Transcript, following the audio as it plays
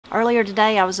Earlier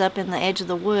today I was up in the edge of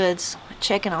the woods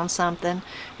checking on something,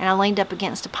 and I leaned up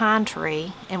against a pine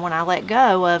tree, and when I let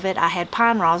go of it I had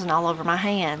pine rosin all over my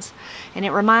hands. And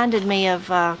it reminded me of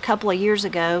a couple of years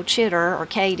ago, Chitter, or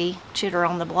Katie, Chitter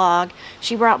on the blog,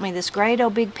 she brought me this great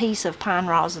old big piece of pine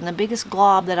rosin, the biggest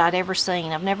glob that I'd ever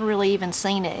seen. I've never really even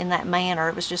seen it in that manner.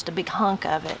 It was just a big hunk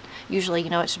of it. Usually, you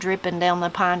know, it's dripping down the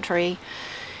pine tree.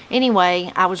 Anyway,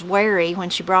 I was wary when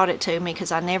she brought it to me because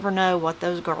I never know what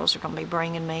those girls are going to be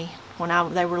bringing me.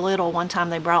 When they were little, one time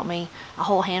they brought me a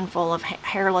whole handful of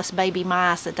hairless baby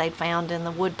mice that they'd found in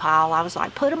the wood pile. I was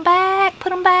like, put them back,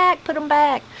 put them back, put them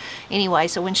back. Anyway,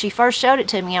 so when she first showed it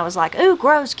to me, I was like, ooh,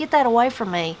 gross, get that away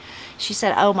from me. She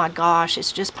said, oh my gosh,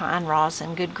 it's just pine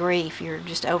rosin. Good grief, you're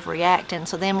just overreacting.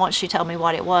 So then once she told me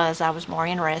what it was, I was more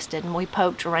interested, and we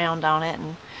poked around on it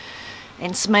and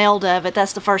smelled of it.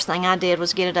 That's the first thing I did,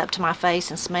 was get it up to my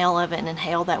face and smell of it and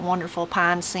inhale that wonderful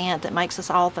pine scent that makes us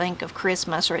all think of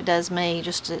Christmas, or it does me. It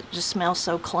just smells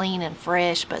so clean and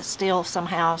fresh, but still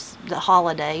somehow the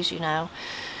holidays, you know.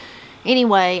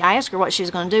 Anyway, I asked her what she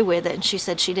was going to do with it, and she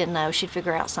said she didn't know. She'd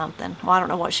figure out something. Well, I don't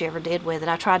know what she ever did with it.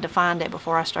 I tried to find it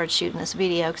before I started shooting this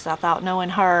video because I thought, knowing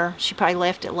her, she probably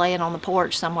left it laying on the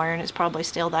porch somewhere and it's probably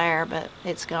still there, but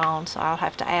it's gone, so I'll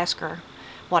have to ask her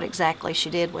what exactly she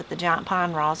did with the giant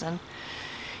pine rosin.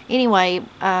 Anyway,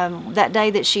 that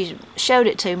day that she showed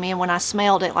it to me, and when I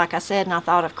smelled it, like I said, and I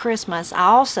thought of Christmas, I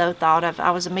also thought of,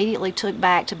 I was immediately took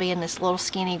back to being this little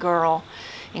skinny girl.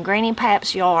 In Granny and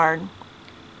Pap's yard,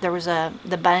 there was the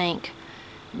bank.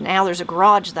 Now there's a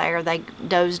garage there. They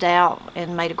dozed out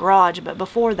and made a garage, but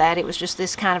before that it was just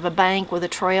this kind of a bank with a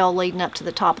trail leading up to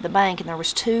the top of the bank, and there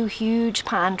was 2 huge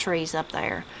pine trees up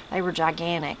there. They were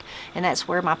gigantic, and that's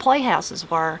where my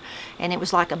playhouses were, and it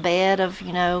was like a bed of,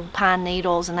 you know, pine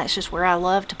needles, and that's just where I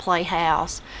loved to play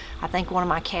house. I think one of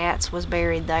my cats was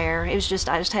buried there. It was just,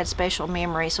 I just had special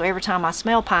memories. So every time I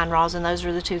smell pine rosin, those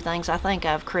are the 2 things I think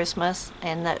of: Christmas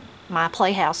and that my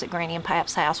playhouse at Granny and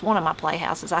Pap's house. One of my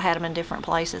playhouses, I had them in different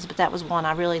places, but that was one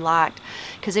I really liked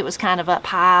because it was kind of up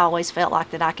high. I always felt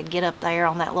like that I could get up there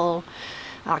on that little,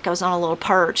 like I was on a little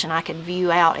perch, and I could view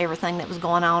out everything that was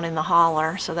going on in the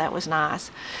holler, so that was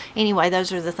nice. Anyway,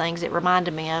 those are the things it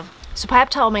reminded me of. So Pap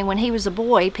told me when he was a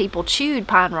boy, people chewed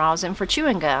pine rosin for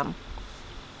chewing gum.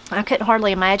 I couldn't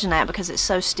hardly imagine that because it's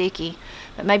so sticky,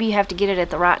 but maybe you have to get it at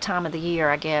the right time of the year,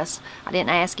 I guess. I didn't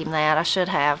ask him that. I should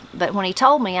have. But when he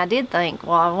told me, I did think,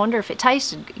 well, I wonder if it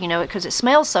tasted, you know, because it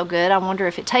smells so good, I wonder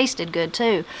if it tasted good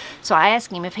too. So I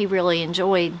asked him if he really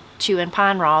enjoyed chewing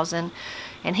pine rosin,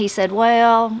 and he said,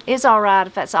 well, it's all right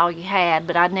if that's all you had,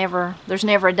 but there's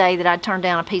never a day that I'd turn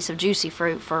down a piece of juicy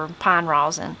fruit for pine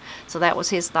rosin. So that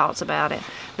was his thoughts about it.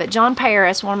 But John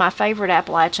Paris, one of my favorite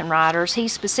Appalachian writers, he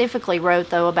specifically wrote,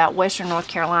 though, about western North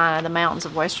Carolina, the mountains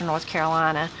of western North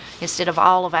Carolina, instead of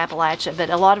all of Appalachia.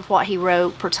 But a lot of what he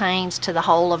wrote pertains to the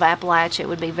whole of Appalachia. It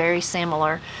would be very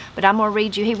similar. But I'm going to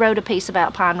read you, he wrote a piece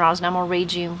about pine rosin. I'm going to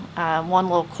read you one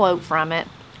little quote from it,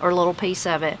 or a little piece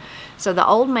of it. So the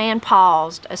old man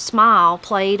paused. A smile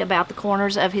played about the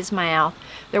corners of his mouth.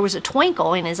 There was a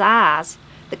twinkle in his eyes,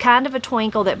 the kind of a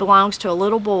twinkle that belongs to a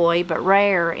little boy, but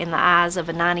rare in the eyes of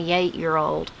a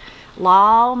 98-year-old.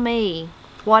 Law me,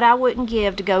 what I wouldn't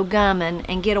give to go gumming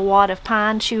and get a wad of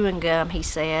pine chewing gum, he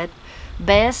said.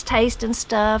 Best tasting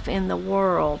stuff in the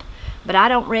world. But I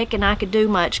don't reckon I could do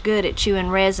much good at chewing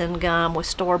resin gum with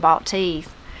store-bought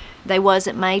teeth. They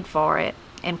wasn't made for it.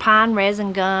 And pine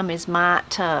resin gum is might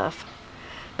tough.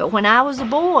 But when I was a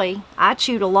boy, I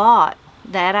chewed a lot.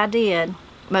 That I did.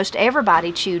 Most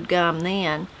everybody chewed gum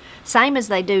then. Same as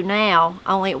they do now,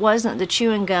 only it wasn't the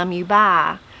chewing gum you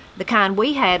buy. The kind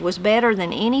we had was better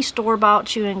than any store-bought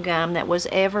chewing gum that was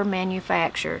ever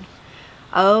manufactured.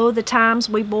 Oh, the times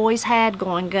we boys had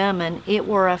going gumming, it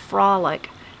were a frolic.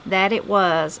 That it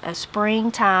was, a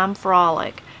springtime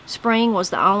frolic. Spring was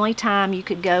the only time you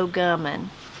could go gumming.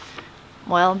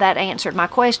 Well, that answered my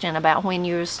question about when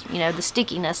you know, the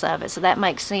stickiness of it. So that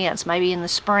makes sense. Maybe in the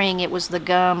spring it was the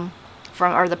gum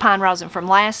from, or the pine rosin from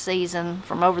last season,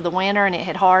 from over the winter, and it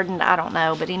had hardened. I don't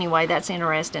know. But anyway, that's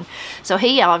interesting. So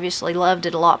he obviously loved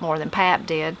it a lot more than Pap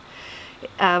did.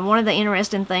 One of the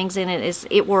interesting things in it is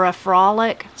it were a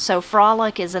frolic. So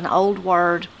frolic is an old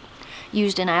word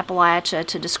used in Appalachia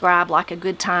to describe like a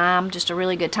good time, just a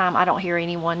really good time. I don't hear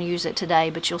anyone use it today,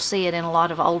 but you'll see it in a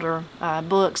lot of older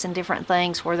books and different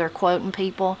things where they're quoting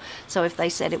people. So if they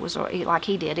said it was, like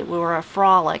he did, it were a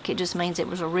frolic, it just means it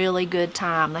was a really good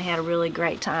time. They had a really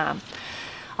great time.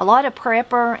 A lot of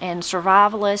prepper and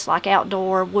survivalists, like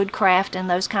outdoor woodcraft and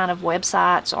those kind of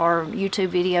websites or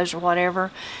YouTube videos or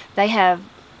whatever, they have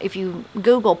if you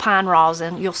Google pine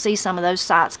rosin, you'll see some of those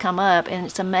sites come up, and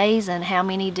it's amazing how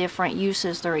many different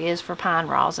uses there is for pine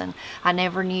rosin. I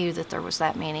never knew that there was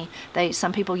that many.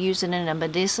 Some people use it in a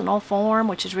medicinal form,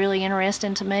 which is really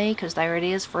interesting to me, because there it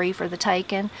is, free for the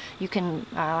taking. You can,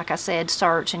 like I said,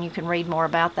 search and you can read more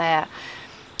about that.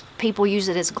 People use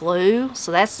it as glue,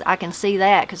 so I can see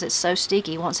that, because it's so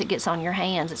sticky. Once it gets on your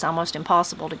hands, it's almost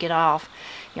impossible to get off.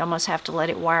 You almost have to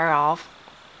let it wear off.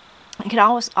 It can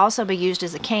also be used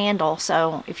as a candle,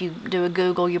 so if you do a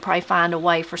Google, you'll probably find a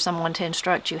way for someone to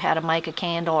instruct you how to make a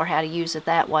candle or how to use it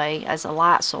that way as a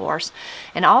light source.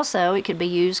 And also it could be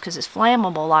used, because it's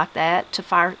flammable like that,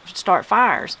 to start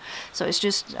fires. So it's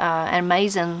just an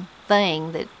amazing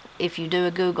thing that if you do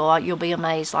a Google, you'll be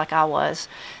amazed, like I was,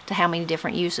 to how many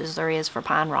different uses there is for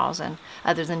pine rosin,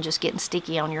 other than just getting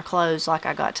sticky on your clothes like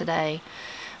I got today.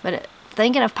 But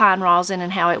thinking of pine rosin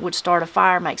and how it would start a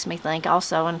fire makes me think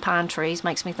also, in pine trees,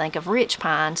 makes me think of rich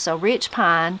pine. So rich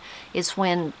pine is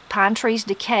when pine trees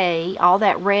decay, all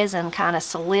that resin kind of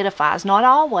solidifies. Not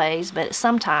always, but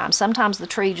sometimes. Sometimes the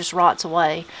tree just rots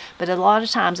away, but a lot of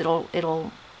times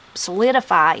it'll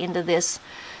solidify into this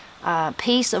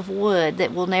piece of wood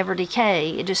that will never decay.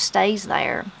 It just stays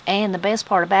there. And the best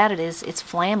part about it is it's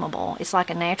flammable. It's like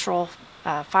a natural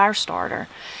fire starter.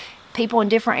 People in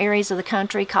different areas of the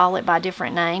country call it by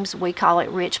different names. We call it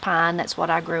rich pine. That's what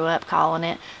I grew up calling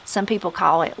it. Some people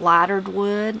call it lightered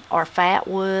wood or fat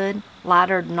wood,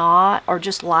 lightered knot, or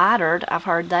just lightered. I've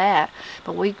heard that.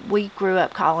 But we grew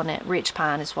up calling it rich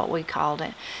pine is what we called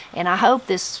it. And I hope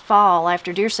this fall,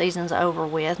 after deer season's over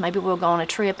with, maybe we'll go on a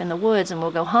trip in the woods and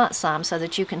we'll go hunt some, so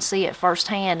that you can see it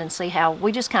firsthand and see how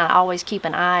we just kind of always keep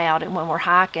an eye out when we're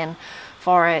hiking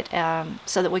for it,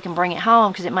 so that we can bring it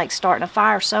home, because it makes starting a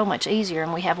fire so much easier.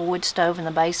 And we have a wood stove in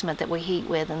the basement that we heat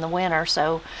with in the winter,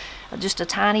 so just a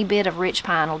tiny bit of rich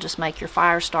pine will just make your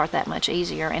fire start that much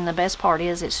easier. And the best part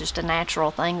is it's just a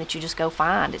natural thing that you just go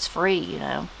find. It's free, you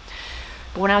know.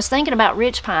 But when I was thinking about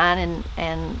rich pine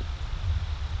and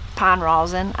pine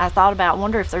rosin, I thought about,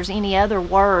 wonder if there's any other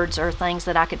words or things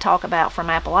that I could talk about from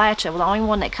Appalachia. Well, the only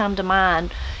one that come to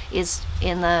mind is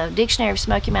in the Dictionary of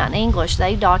Smoky Mountain English.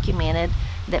 They documented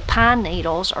that pine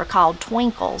needles are called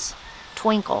twinkles.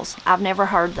 Twinkles. I've never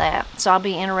heard that, so I'll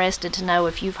be interested to know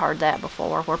if you've heard that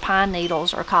before, where pine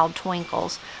needles are called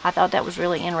twinkles. I thought that was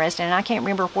really interesting, and I can't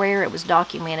remember where it was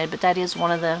documented, but that is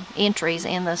one of the entries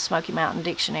in the Smoky Mountain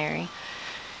Dictionary.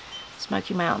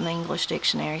 Smoky Mountain English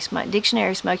Dictionary.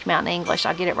 Dictionary of Smoky Mountain English.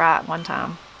 I'll get it right one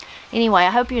time. Anyway,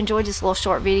 I hope you enjoyed this little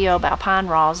short video about pine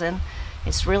rosin.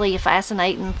 It's really a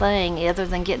fascinating thing, other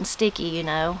than getting sticky, you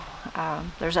know.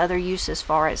 There's other uses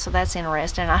for it, so that's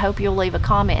interesting. I hope you'll leave a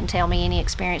comment and tell me any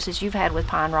experiences you've had with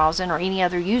pine rosin, or any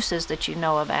other uses that you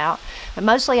know about. But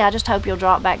mostly I just hope you'll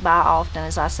drop back by often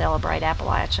as I celebrate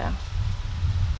Appalachia.